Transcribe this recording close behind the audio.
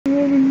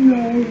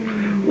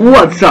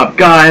What's up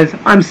guys,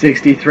 I'm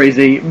XxXSiXTyThR33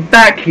 Z,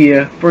 back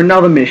here for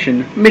another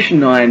mission, Mission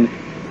 9,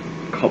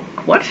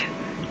 what?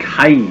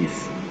 Keys.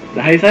 Is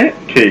that how you say it?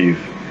 Keys.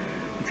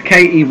 It's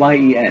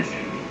K-E-Y-E-S.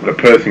 The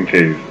person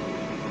keys.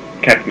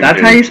 Captain That's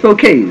keys. how you spell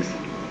keys.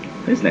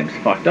 His name's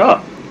fucked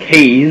up.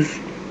 Keys.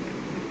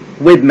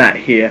 With Matt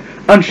here,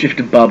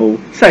 Unshifted Bubble,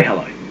 say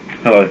hello.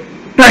 Hello.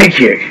 Thank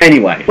you.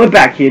 Anyway, we're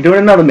back here doing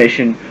another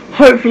mission.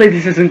 Hopefully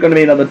this isn't going to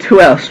be another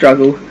 2-hour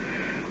struggle,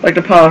 like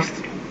the past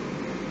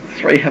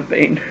 3 have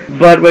been.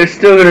 But we're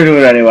still going to do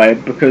it anyway,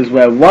 because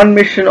we're one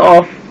mission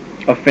off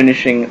of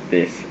finishing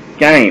this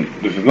game.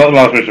 This is not the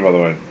last mission, by the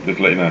way, just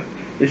to let you know.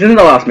 This isn't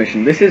the last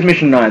mission, this is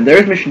mission 9. There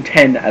is mission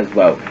 10 as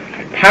well.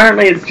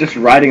 Apparently it's just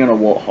riding on a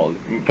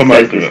warthog. For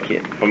most of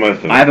it. For most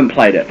of it. I haven't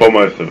played it. For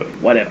most of it.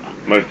 Whatever.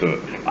 Most of it.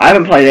 I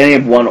haven't played any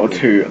of 1 or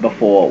 2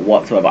 before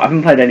whatsoever. I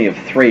haven't played any of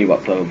 3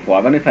 whatsoever before.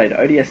 I've only played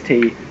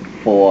ODST,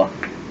 4,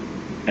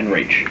 and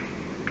Reach.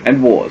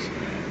 And Wars.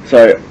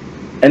 So,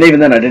 and even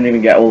then I didn't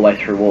even get all the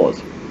way through Wars.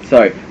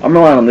 So, I'm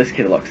relying on this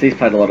kid a lot, because he's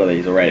played a lot of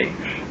these already.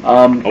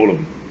 All of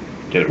them.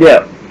 Get it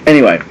right. Yeah,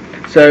 anyway.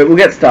 So, we'll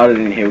get started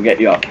in here, we'll get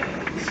you up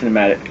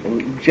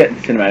we'll get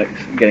the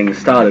cinematics getting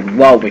started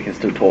while we can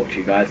still talk to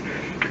you guys.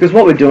 Because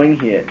what we're doing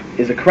here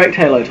is a correct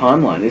Halo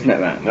timeline, isn't it,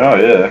 Matt? Oh,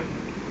 yeah.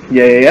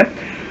 Yeah.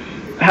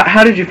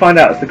 How did you find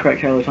out it's the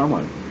correct Halo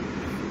timeline?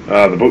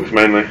 The books,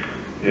 mainly.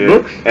 Yeah.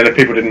 Books? And if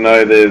people didn't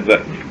know, there's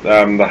that,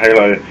 the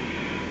Halo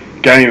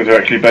games are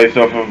actually based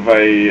off of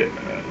a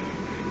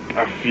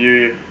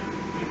few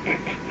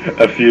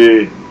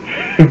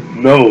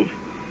novels.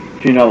 A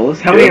few novels?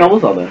 How many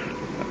novels are there?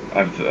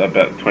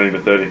 About 20 to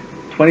 30.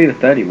 20 to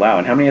 30, wow.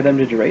 And how many of them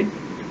did you read?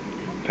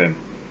 10.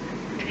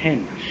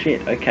 10,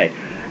 shit, okay.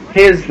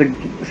 Here's the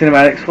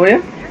cinematics for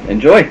you.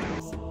 Enjoy.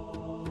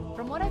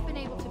 From what I've been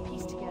able to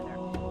piece together,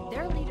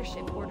 their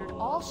leadership ordered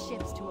all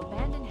ships to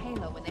abandon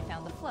Halo when they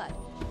found the flood,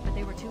 but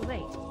they were too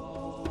late.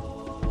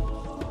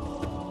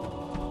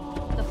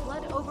 The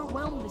flood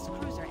overwhelmed this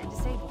cruiser and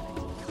disabled it.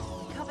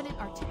 The Covenant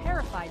are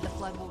terrified the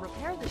flood will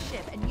repair the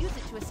ship and use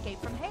it to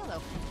escape from Halo.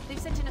 They've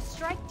sent in a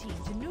strike team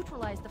to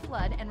neutralize the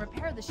flood and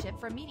repair the ship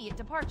for immediate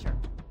departure.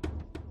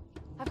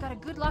 I've got a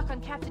good lock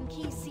on Captain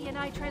Key's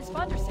CNI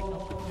transponder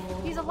signal.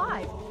 He's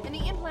alive, and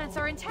the implants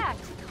are intact.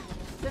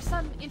 There's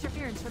some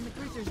interference from the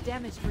cruiser's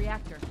damaged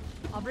reactor.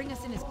 I'll bring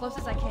us in as close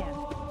as I can.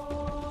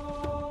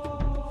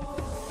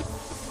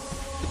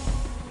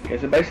 Okay,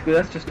 so basically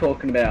that's just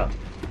talking about,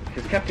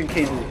 because Captain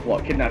Keyes is,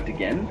 what, kidnapped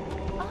again?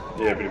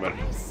 Yeah, pretty much.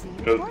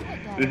 Because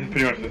this is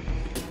pretty much the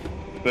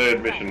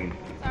 3rd mission.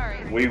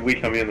 Sorry. We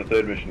come in the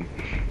 3rd mission.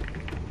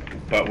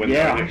 But when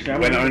Yeah, only, actually,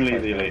 when only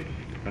the elites.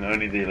 When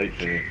only the elites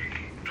are here.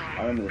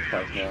 I remember this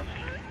place now.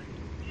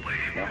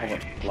 Now hold on,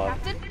 blood.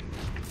 Captain?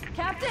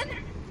 Captain?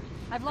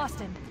 I've lost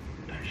him.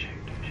 Don't shoot.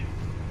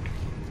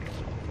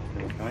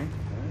 Still going?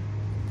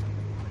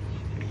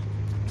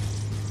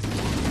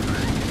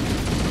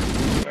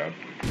 Alright.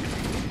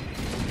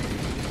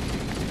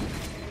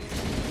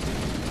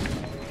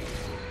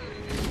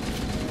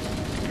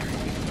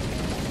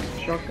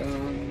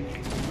 Shotgun.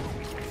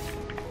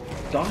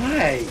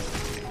 Die!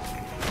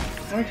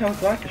 How many times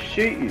do I have to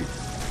shoot you?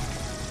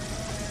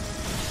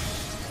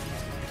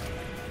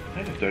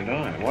 They just don't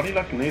die. Why do you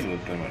like the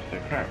needles so much?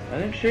 They're crap. I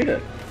didn't shoot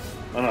it.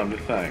 Oh no, I'm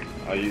just saying.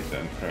 I use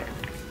them. Crap.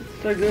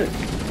 It's so good.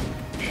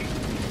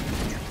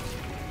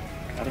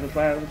 Out of the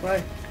play, out of the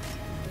play.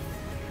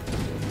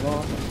 It's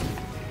awesome.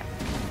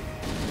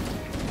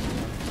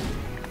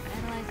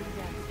 Analyzing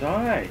damage.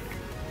 Die!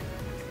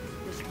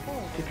 This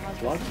hole Kick caused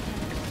blood.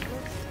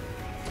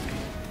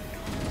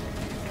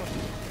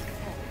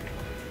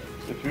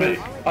 It's me.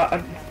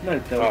 No,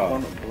 there was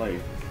one at blue.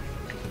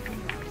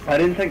 I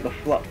didn't think the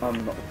flood, not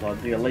the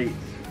flood, the elites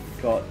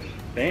got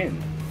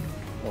banned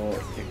or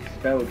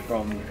expelled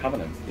from the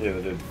Covenant. Yeah,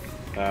 they did.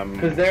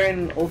 Because they're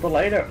in all the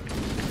later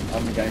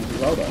games as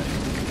well, though.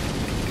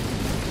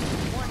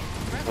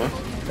 Huh?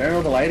 They're in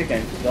all the later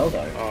games as well,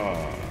 though.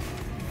 Oh.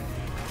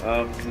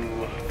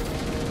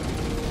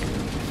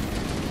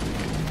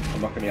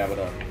 I'm not going to be able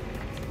to.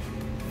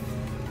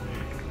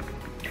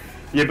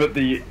 Yeah, but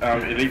the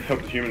elites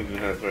helped the humans in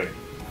Halo 3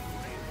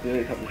 The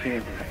elites have the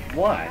humans.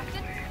 Why?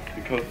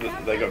 because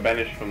they got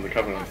banished from the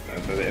Covenant,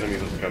 and so they're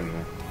enemies of the Covenant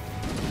now.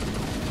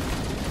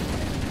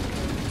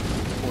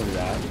 Or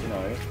that, you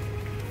know.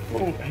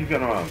 Well, he's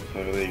got no arms,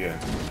 so there you go.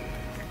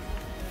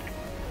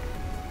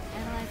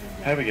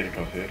 How do we get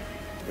across here?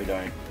 We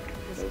don't.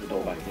 There's a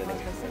door back here.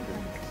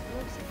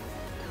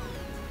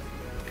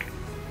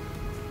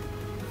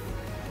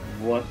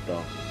 What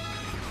the?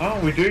 Oh,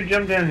 we do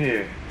jump down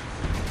here.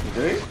 You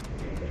do?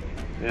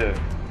 Yeah.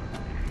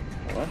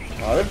 What?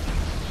 Retarded?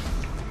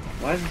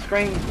 Why is the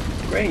screen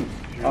green?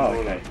 Oh,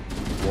 okay.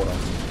 Water.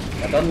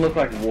 That doesn't look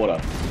like water.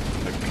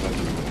 Let's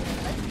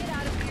get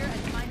out of here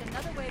and find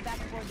another way back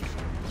aboard the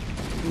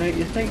ship. No,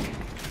 you think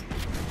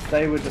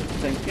they would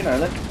think, you know,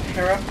 let's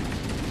tear up,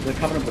 the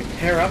Covenant would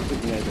tear up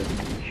with, you know,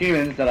 the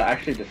humans that are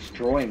actually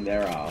destroying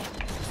their ass,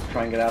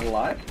 try and get out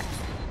alive?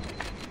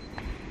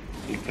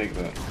 You'd think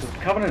that. Because the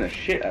Covenant are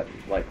shit at,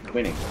 like,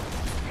 winning.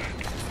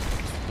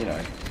 You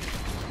know.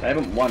 They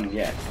haven't won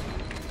yet.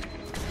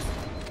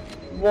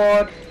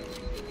 What?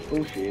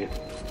 Bullshit.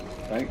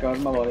 Don't go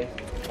in my body.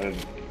 There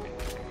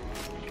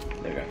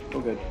we go.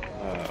 All good.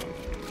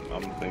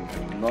 I'm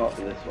thinking Not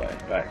this way.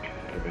 back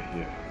over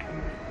here.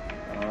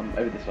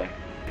 Over this way.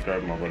 Go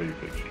over my body,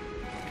 bitch.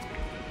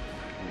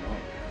 No.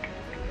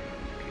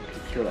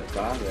 Kill that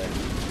guy there.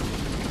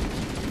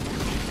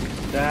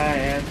 Die,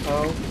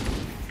 asshole.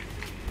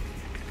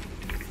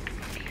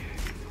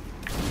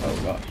 Oh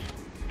gosh.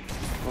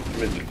 What's the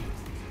midget?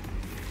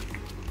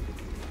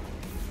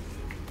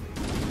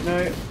 No,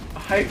 I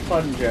hate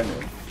Flood in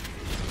general.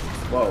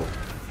 Whoa.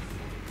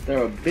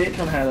 They're a bitch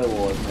on Halo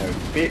Wars, and they're a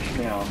bitch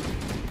now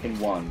in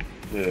 1.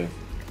 Yeah.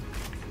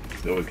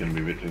 They're always going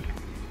to be bitches.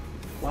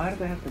 Why do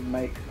they have to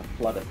make a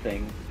Flood a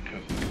thing?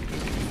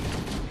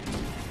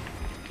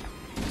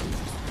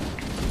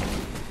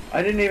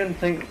 I didn't even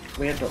think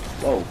we had to,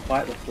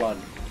 fight the Flood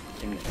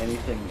in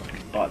anything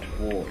but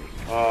Wars.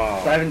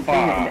 Oh, So I haven't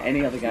seen it in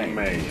any other game.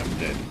 Me, I'm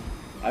dead.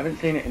 I haven't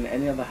seen it in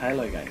any other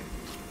Halo game.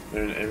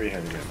 They're in every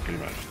Halo game, pretty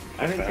much.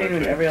 I haven't seen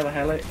it in any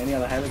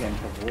other Halo game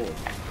but Wars.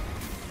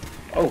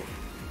 Oh,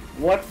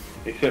 what?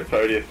 Except for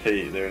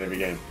ODST, they're in every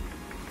game.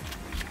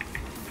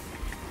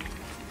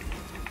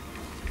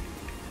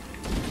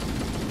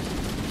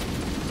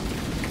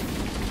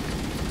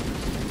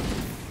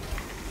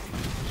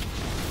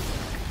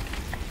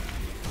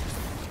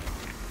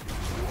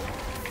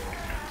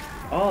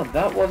 Oh,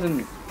 that was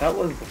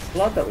the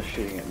Flood that was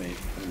shooting at me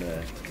from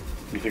there.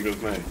 You think it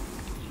was me?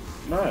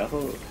 No, I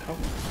thought it was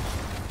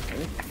cover.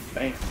 Really?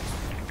 Bam.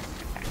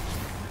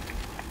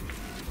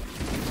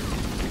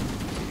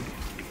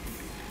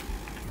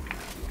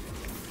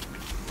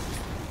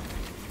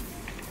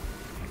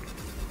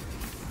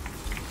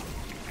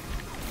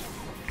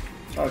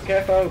 Oh,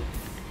 careful!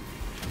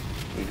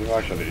 You think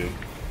I shot at you?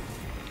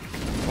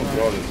 Oh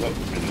god, there's lots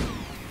of midgets.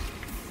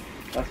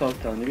 That's what I was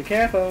telling you, be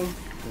careful!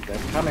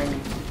 Because they're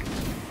coming.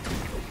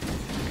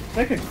 It's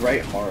like a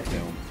great horror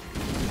film.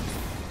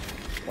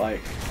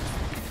 Like,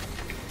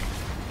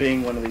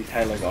 being one of these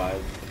Halo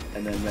guys,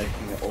 and then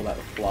making it all out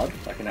of Flood,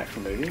 like an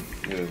actual movie.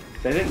 Yeah.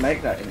 They didn't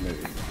make that in a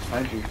movie,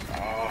 mind you.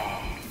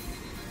 Oh.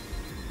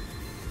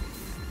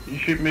 You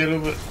shoot me a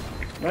little bit?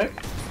 Nope,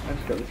 I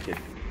just got this kid.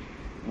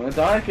 I'm gonna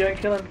die if you don't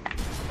kill him.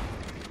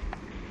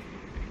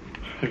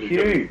 You Cute.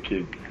 got me,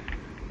 kid.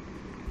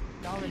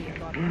 Already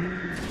got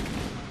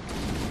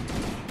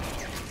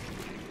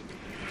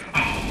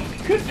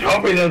Good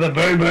job with the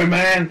Boo Boo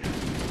Man!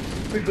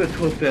 We've got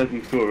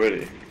 12,000 score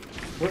already.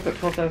 We've got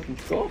 12,000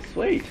 score,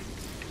 sweet.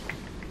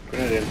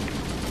 Brilliant.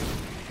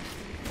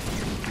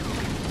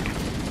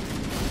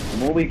 The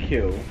more we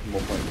kill, the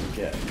more points we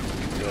get.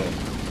 Yeah.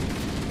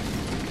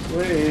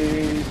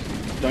 Please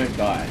don't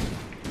die.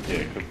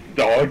 Yeah, cause,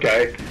 oh,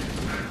 okay.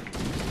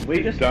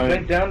 We just Don't.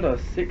 went down to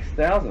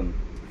 6,000.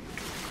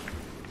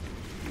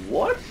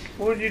 What?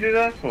 What did you do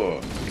that for?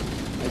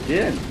 I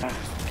didn't. Ah.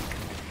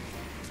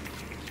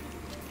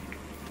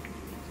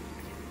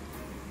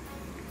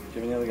 Do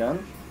you have any other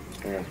guns?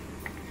 Hang on.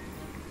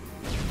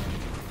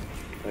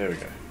 There we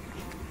go.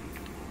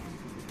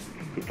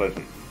 Good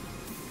placement.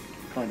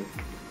 Kind of.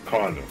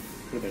 Kind of.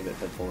 Could have been a bit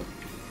fed forward.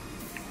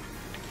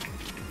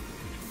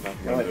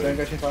 Nothing No, wait, don't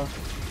go too fast.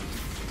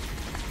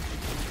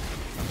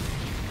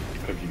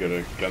 Have you got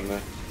a gun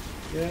there?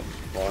 Yeah.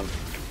 Fine.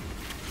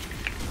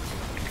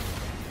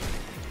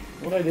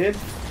 What I did?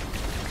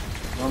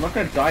 No, I'm not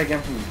gonna die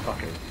again from these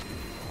fuckers.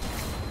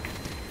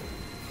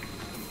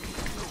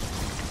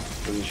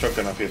 There's a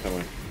shotgun up here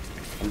somewhere.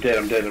 I'm dead,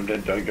 I'm dead, I'm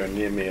dead. Don't go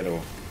near me at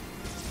all.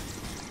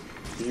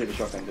 You had a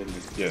shotgun, didn't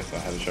you? Yes, I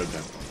had a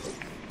shotgun.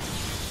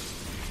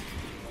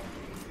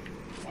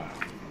 Wow.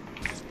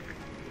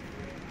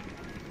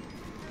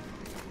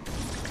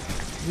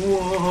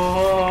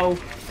 Whoa!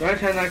 Don't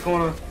turn that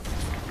corner.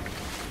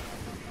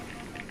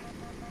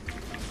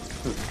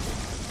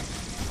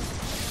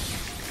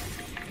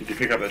 Did you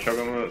pick up that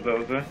shotgun that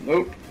was there?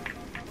 Nope.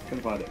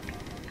 Couldn't find it.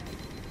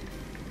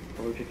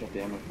 Probably picked up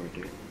the ammo for it,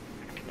 dude.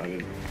 I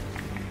did.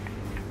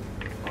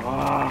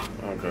 Ah!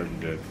 Oh god, you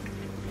did.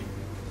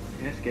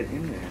 Yes, get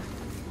in there.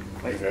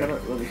 Wait, Okay. you gotta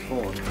really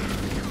spawn.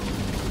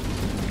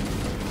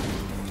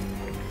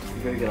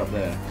 You gotta get up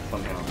there,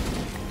 somehow.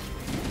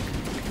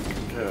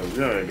 Yeah,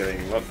 we are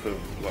getting lots of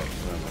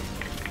ammo.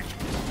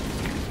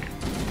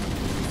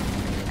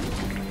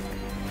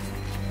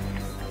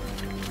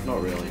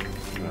 Not really.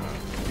 No.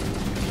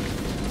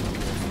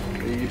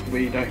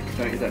 We don't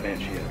use that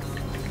banshee yet.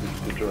 It's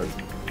destroyed.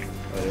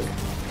 Oh, it is?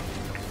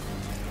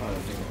 I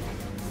don't think so.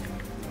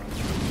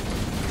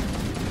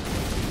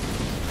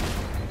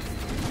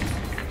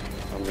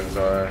 I'm gonna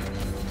die.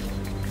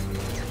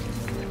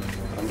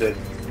 I'm dead.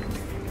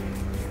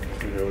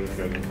 Okay, we'll just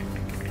go. This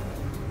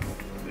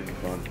is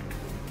fun.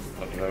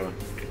 Lots of ammo.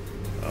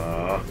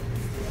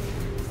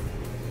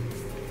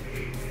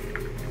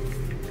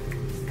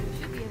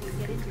 Should be able to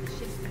get into the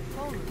ship's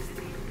control room.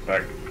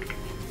 Back.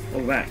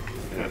 Oh, that.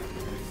 Yeah.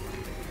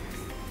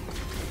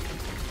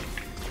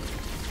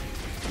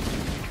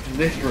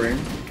 This room.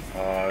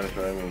 This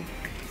room is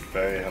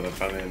very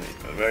fun and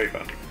very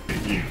fun.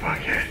 You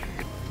fuckhead.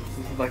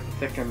 This is like the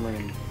second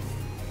room.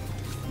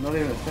 Not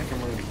even the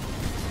second room.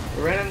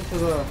 We ran into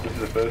the... This is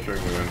the first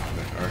room we went to,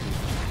 I reckon.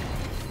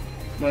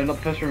 No, not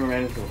the first room we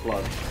ran into the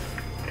flood.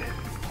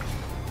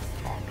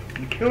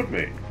 You killed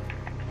me.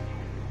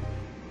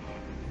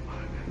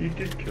 You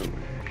did kill me.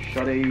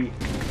 Shoddy.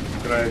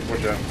 Grenade,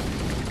 watch out.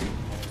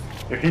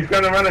 If he's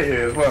gonna run at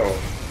you as well,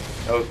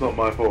 that was not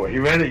my fault. He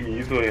ran at you,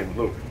 you saw him,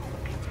 look.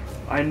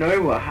 I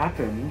know what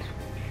happened.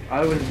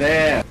 I was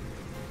there.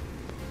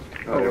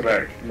 Oh, you're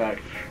back. No.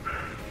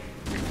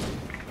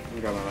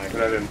 You got my mag.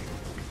 Grenade in.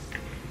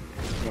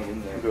 Not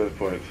in there. Look at those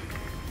points.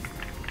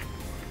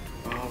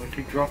 Oh, we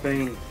keep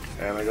dropping.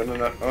 And I got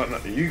another. Oh no,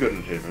 you got an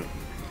achievement.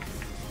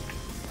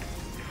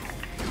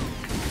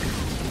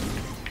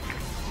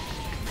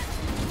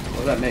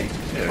 Was that me?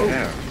 Yeah, oh.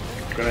 yeah.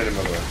 Grenade in,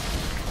 by the way.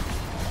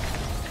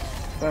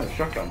 Oh,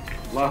 shotgun.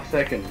 Last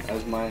second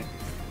as my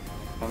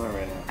ammo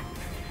ran out.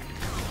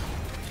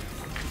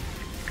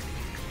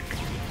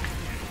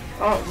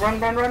 Oh, run,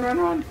 run, run, run,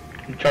 run!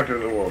 He chucked it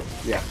at the wall.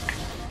 Yeah.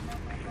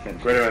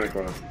 Right around the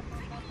corner.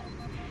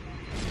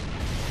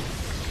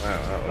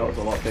 Wow, That was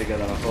a lot bigger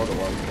than I thought it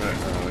was. No,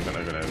 I got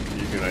no grenade.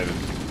 You grenaded.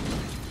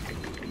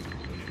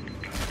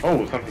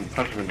 Oh, something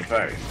punched him in the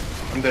face.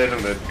 I'm dead,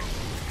 I'm dead.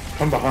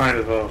 From behind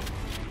as well.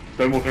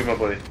 Don't walk through my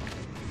body.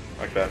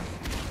 Like that.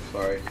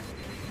 Sorry.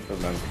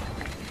 Doesn't matter.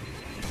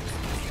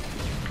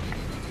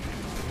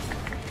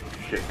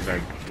 Shit, you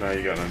don't. No,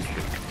 you got none.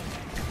 Shit.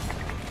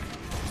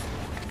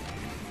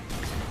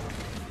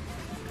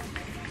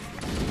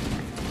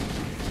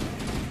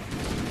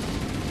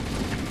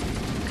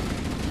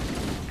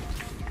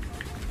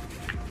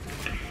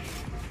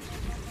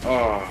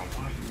 Oh,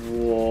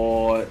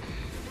 What?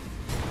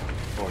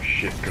 oh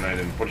shit, grenade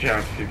in. Watch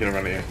out, he's gonna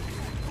run at you.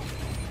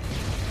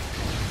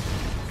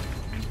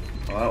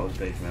 Oh, that was a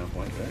decent amount of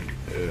points there.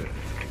 Yeah.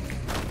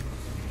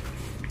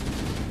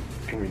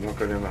 Can we not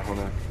go down that hole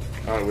now?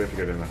 Oh, we have to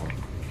go down that hole.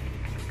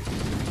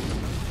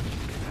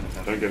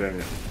 Don't get in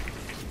yet.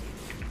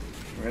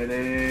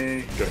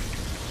 Ready? Go.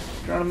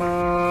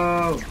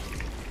 Geronimo!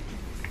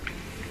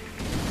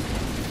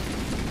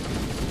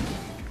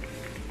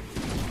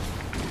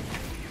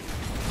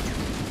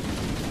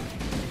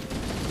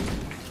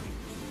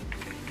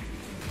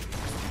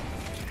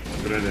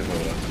 Grenade in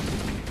over there.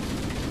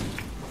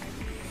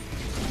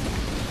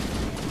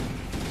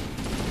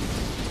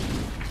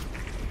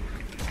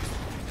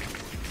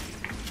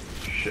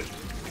 Shit.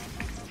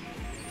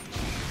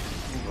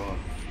 Oh god.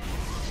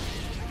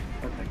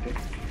 That's hectic.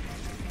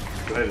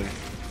 Grenade in.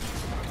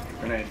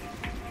 Grenade.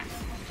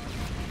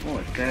 Oh,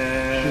 it's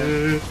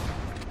dead.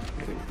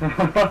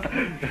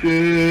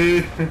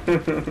 Shit.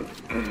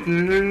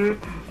 Shit.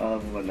 I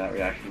love when that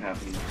reaction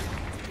happens.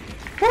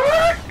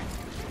 What?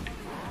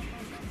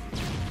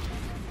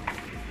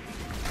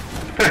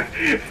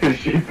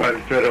 She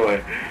punched straight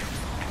away.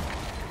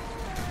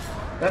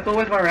 That's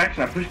always my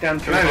reaction. I push down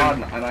too Grenade. hard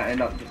and I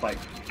end up just like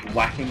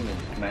whacking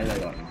the melee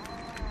button.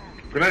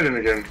 Grenade in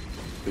again.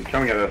 He's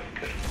coming at us.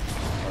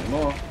 Not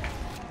more.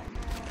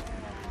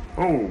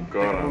 Oh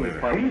god, I'm Holy in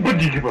fuck. it.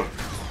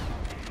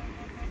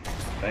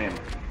 Damn.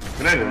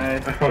 Grenade in.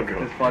 Grenade. Oh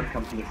god. This flood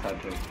comes from this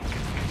side too.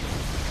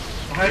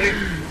 Behind you!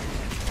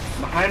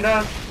 Behind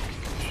us!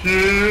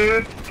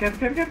 Shit. Get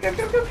out of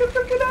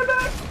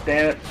there!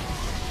 Damn it.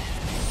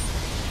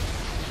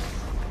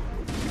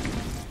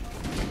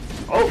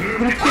 Oh!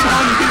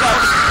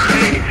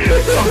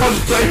 I'm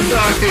so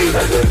sorry!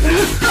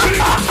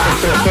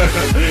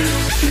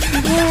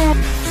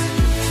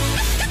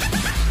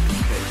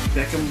 Okay,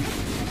 second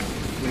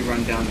we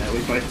run down there. We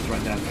both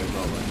run down there as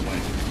well, by the way.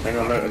 Hang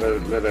on,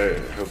 let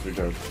it help me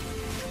jump.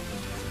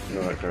 You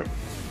know that crap.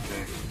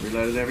 Okay,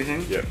 reloaded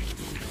everything? Yep.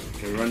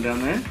 Okay, we run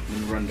down there,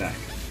 and we run back.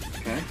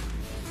 Okay?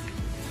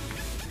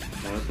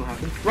 Now this will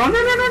happen. Run,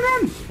 run, run, run,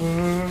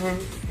 run!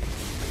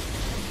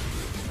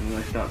 And then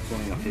they start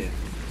spawning up here.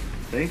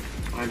 See?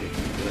 Behind you. Look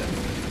at that.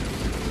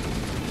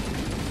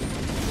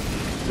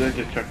 Don't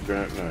just chuck a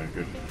grenade. No,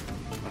 good.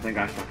 I think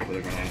I stuck it with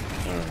a grenade.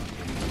 Alright.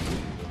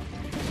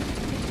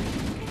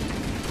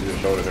 Your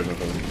shoulder hurt or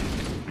something.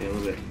 Yeah, a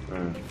little bit.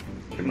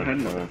 Too Been much.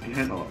 hurting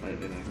a lot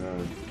lately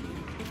though.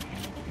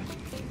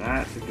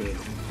 That's a good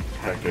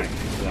Tactic.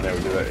 Now we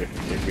do that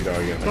if we die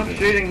again. Stop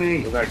shooting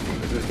me! Well, that,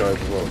 this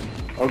guy's as well.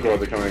 Oh god,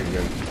 they're coming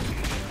again.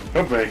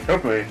 Help me,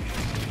 help me!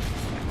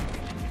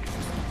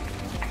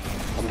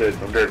 I'm dead,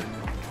 I'm dead.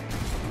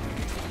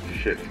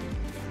 Shit.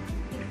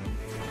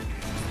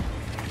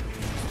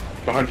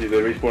 Behind you,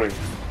 they're respawning.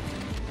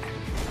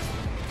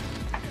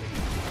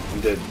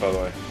 I'm dead, by the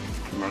way.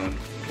 I'm running.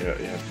 Yeah,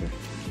 you have to.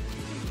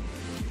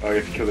 Oh, you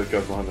have to kill those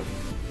guys behind us.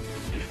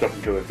 Just stop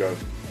and kill those guys.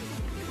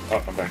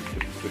 Oh, I'm back.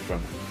 Just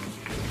run.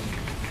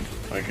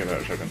 I don't care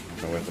about a shotgun.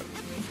 It's not worth it.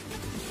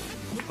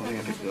 I think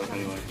I picked it up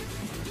anyway.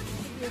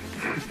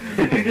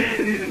 He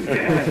didn't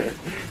care.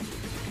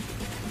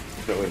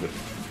 It's not worth it.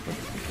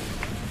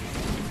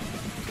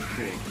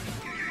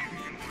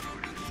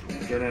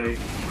 Get a...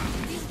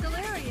 He's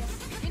delirious.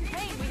 In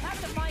pain. We have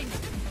to find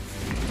him.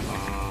 I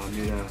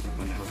need to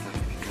find the health pack.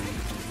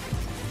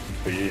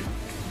 For you.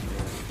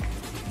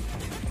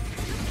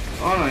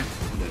 Oh no.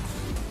 I'm dead.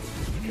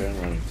 Okay, I'm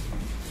running.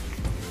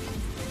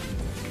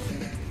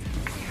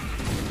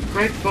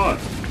 Great spot.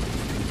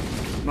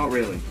 Not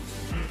really.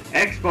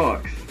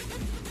 Xbox.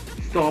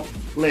 Stop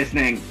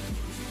listening.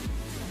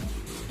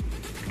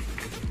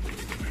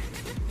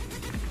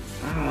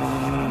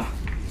 Ah.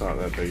 It's not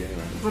that big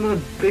anyway. It's one of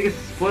the biggest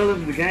spoilers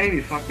of the game,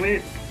 you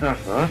fuckwit. No,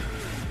 it's not.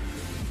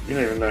 You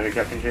don't even know who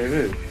Captain Keys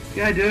is.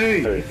 Yeah, I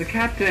do. Who? He's the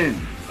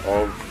captain.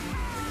 Of...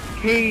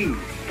 Keys.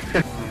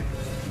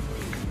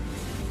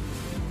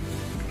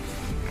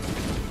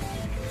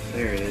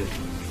 There it is.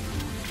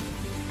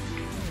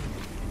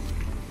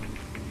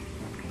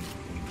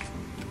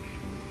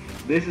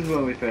 This is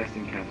where we first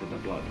encountered the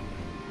blood.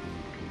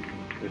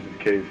 This is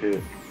Keys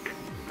here.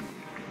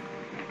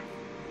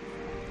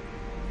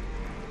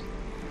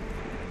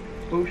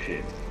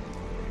 Bullshit.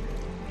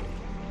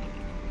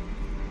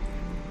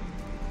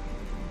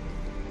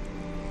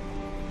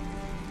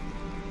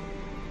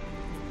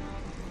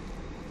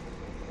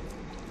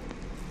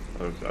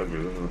 That looks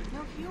ugly, doesn't it?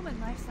 No human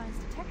life signs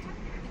detected.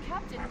 The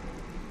captain,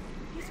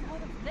 he's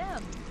one of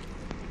them.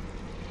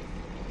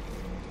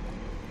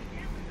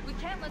 We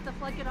can't let the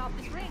flood get off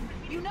this ring.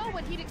 You know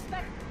what he'd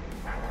expect.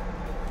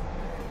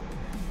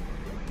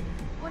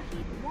 What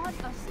he'd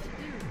want us to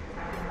do.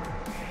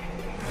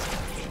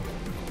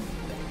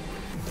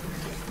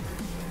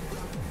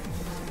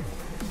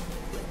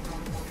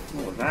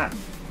 What was that?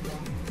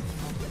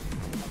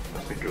 I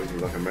think it was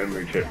like a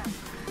memory chip.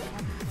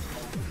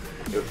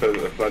 It said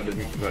that the flood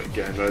didn't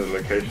know the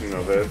location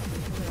of Earth.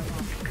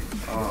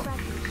 Oh,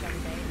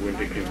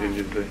 Winter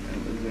contingency. it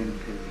was in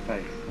his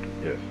face.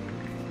 Yes.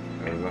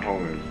 And there's a hole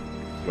in his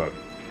blood.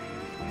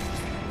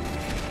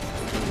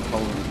 There's a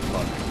hole in his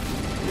blood.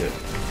 Yes.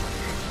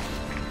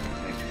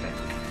 Makes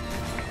sense.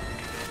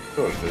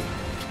 Sort of did.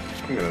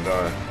 I'm gonna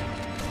die.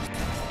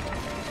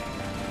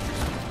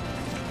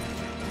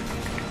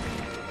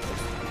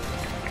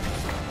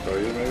 So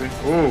you maybe?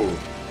 Ooh!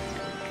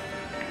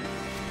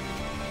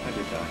 I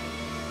did die.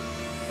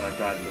 But I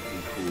died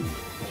looking cool.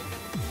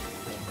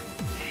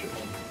 Shit.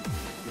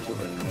 You still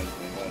didn't notice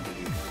me, why did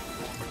you?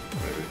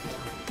 Maybe.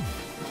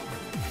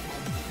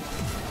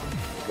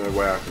 There's no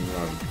way I can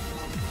run.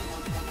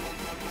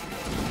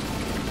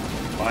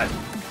 Fight.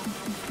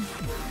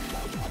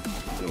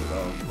 Still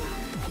going.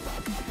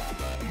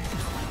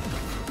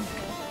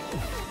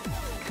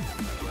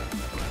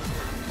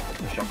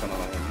 The shotgun on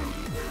him.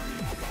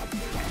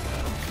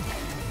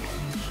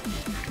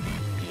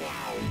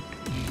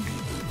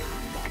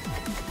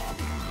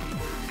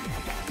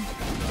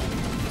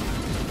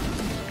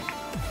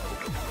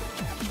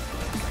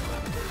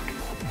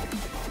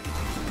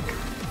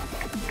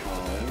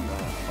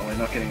 Oh, we're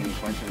not getting any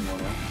points anymore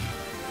now.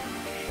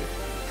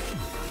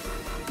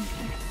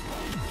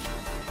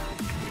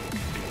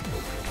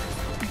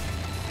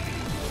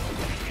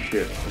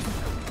 Shit.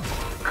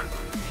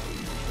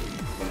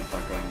 Gonna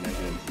start going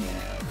negative soon.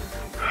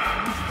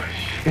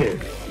 Shit.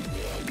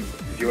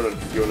 Do you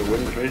wanna win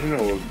this mission or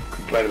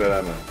complain about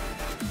ammo?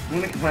 I'm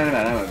gonna complain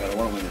about ammo, but I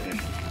wanna win this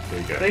mission. There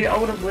you go. See, I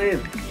would have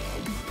lived.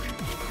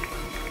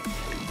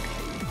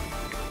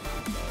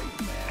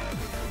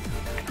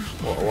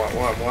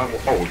 What?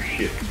 Oh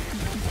shit.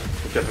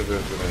 What's up with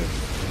this grenade?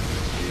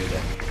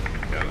 Yeah,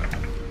 no.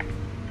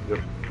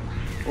 Yep.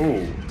 Oh,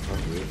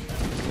 that's weird.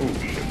 Oh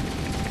shit.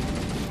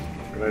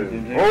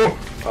 Grenade. Oh!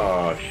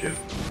 Oh shit.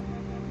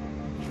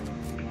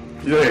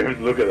 You don't even have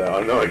to look at that, I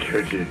know I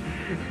killed you.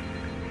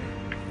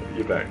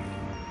 You're back.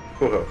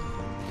 Full health.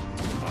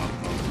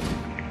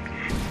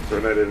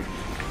 Grenade in.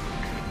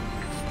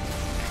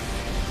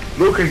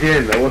 Look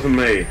again, that wasn't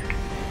me.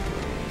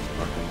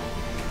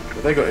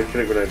 But they got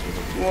infinite grenades.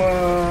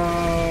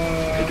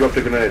 Whoa! He dropped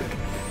a grenade.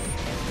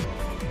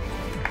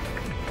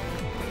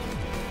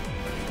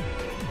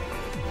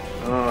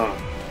 Oh,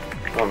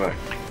 come back.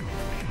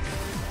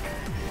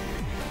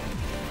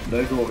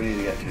 Those are what we need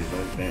to get to,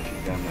 those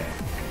benches down there.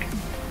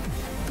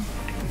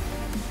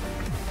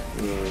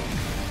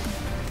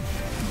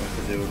 What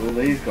to do with all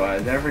these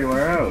guys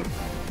everywhere else?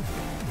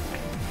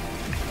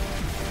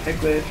 Hey,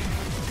 glitch.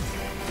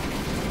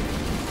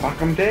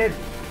 Fuck, I'm dead.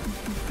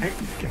 I hate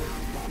this game.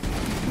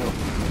 No, no,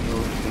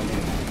 it's down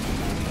here.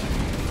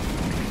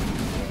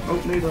 Oh,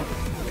 neither.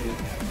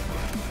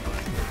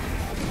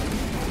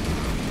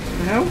 What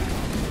the hell?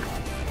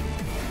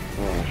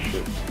 Oh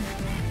shit.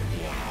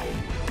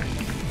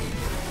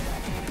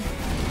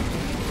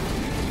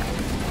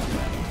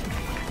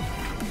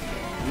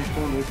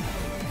 Respawn this.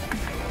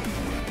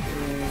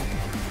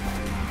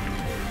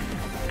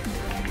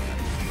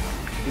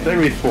 Did they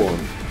respawn?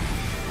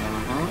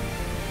 Uh-huh.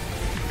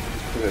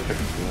 Did they take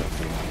us to that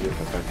thing? Yes,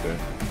 I'm back there.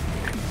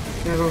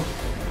 Yeah, go.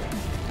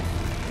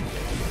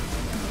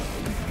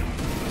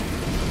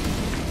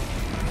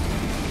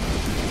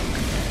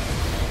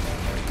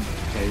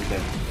 Okay, he's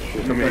dead.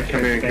 Shit, come here and kill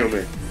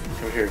me.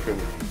 Come here and kill me.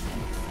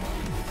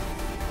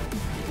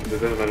 It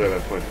doesn't matter at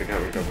that point, they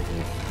can't recover from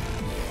me.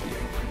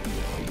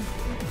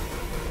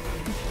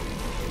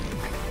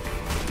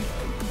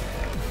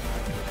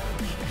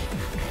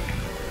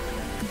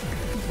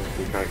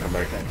 We can't can't come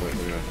back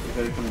completely.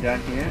 So we come down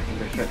here and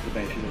go straight to the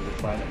benches on this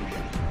side and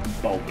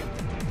just bolt.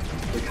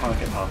 We can't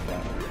get past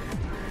that.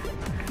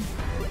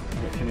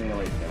 We've got too many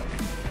elites now.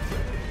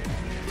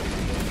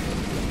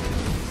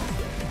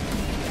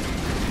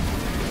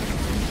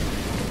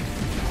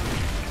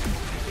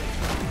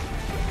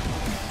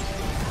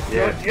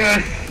 Yes!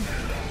 Yes!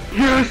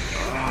 Yes!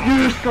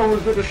 Yes! That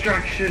was the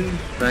distraction!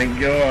 Thank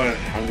God!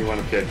 Only one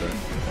of dead though.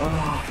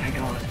 Oh, thank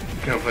God.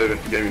 You can't play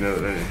this game, you know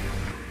that, don't you?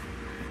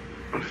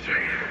 I'm just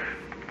joking.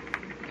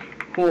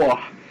 4.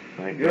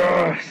 Thank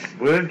Yes! God.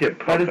 We didn't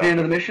get That is the end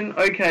of the mission.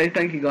 Okay,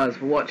 thank you guys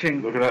for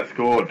watching. Look at that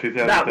score,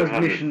 2,700. That was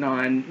mission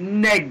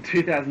 9, neg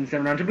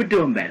 2,700. We're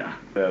doing better.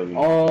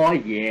 Oh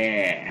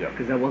yeah, Yep.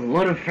 because there was a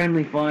lot of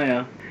friendly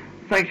fire.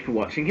 Thank you for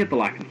watching. Hit the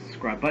like and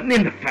subscribe button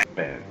in the face.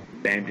 Bam.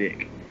 Bam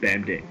dick.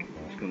 Bam dick.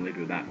 Just gonna leave it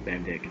with that.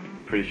 Bam dick.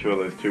 Pretty sure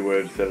those 2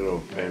 words said it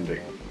all. Bam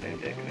dick. Bam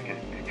dick. Okay.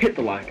 Hit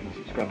the like and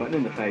subscribe button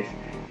in the face,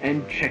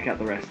 and check out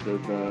the rest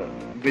of the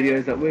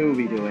videos that we will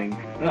be doing.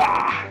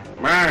 Ah!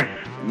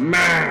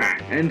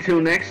 Until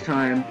next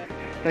time,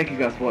 thank you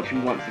guys for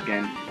watching once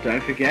again.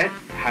 Don't forget,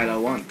 Halo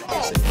 1.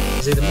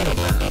 Is it the middle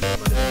man?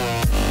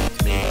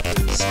 To me,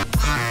 because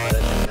I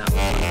don't think that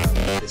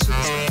would be this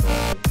one.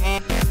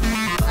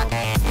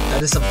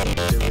 That is something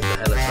to do with the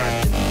Halo 5.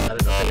 I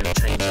don't know if they're going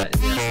to change that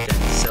in the actual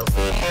game itself,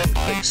 but you can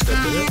quick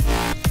scope it.